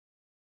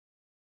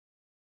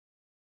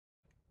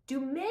Do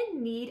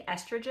men need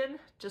estrogen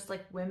just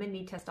like women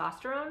need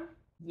testosterone?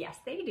 Yes,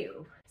 they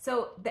do.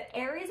 So the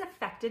areas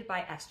affected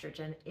by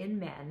estrogen in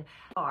men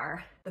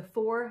are the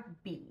 4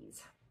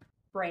 B's: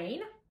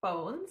 brain,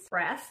 bones,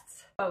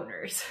 breasts,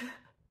 boners.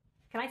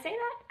 Can I say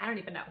that? I don't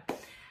even know.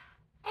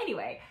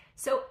 Anyway,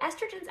 so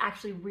estrogen is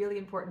actually really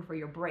important for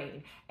your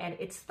brain, and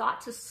it's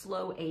thought to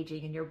slow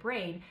aging in your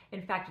brain.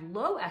 In fact,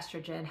 low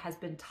estrogen has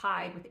been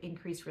tied with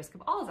increased risk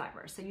of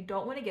Alzheimer's, so you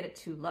don't want to get it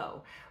too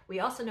low. We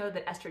also know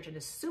that estrogen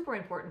is super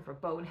important for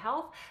bone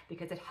health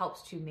because it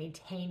helps to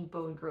maintain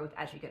bone growth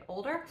as you get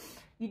older.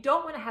 You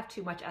don't want to have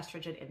too much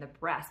estrogen in the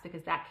breast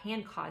because that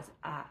can cause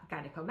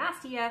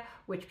gynecomastia,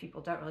 which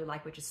people don't really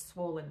like, which is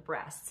swollen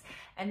breasts.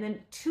 And then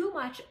too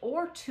much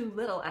or too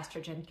little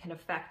estrogen can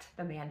affect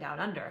the man down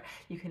under.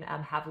 You can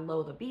have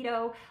low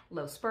libido,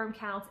 low sperm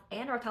counts,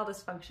 and erectile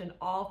dysfunction,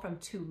 all from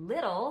too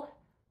little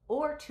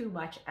or too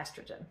much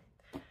estrogen.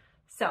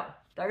 So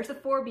there's the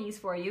 4 B's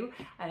for you,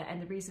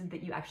 and the reason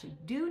that you actually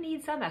do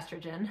need some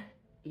estrogen,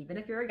 even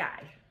if you're a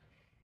guy.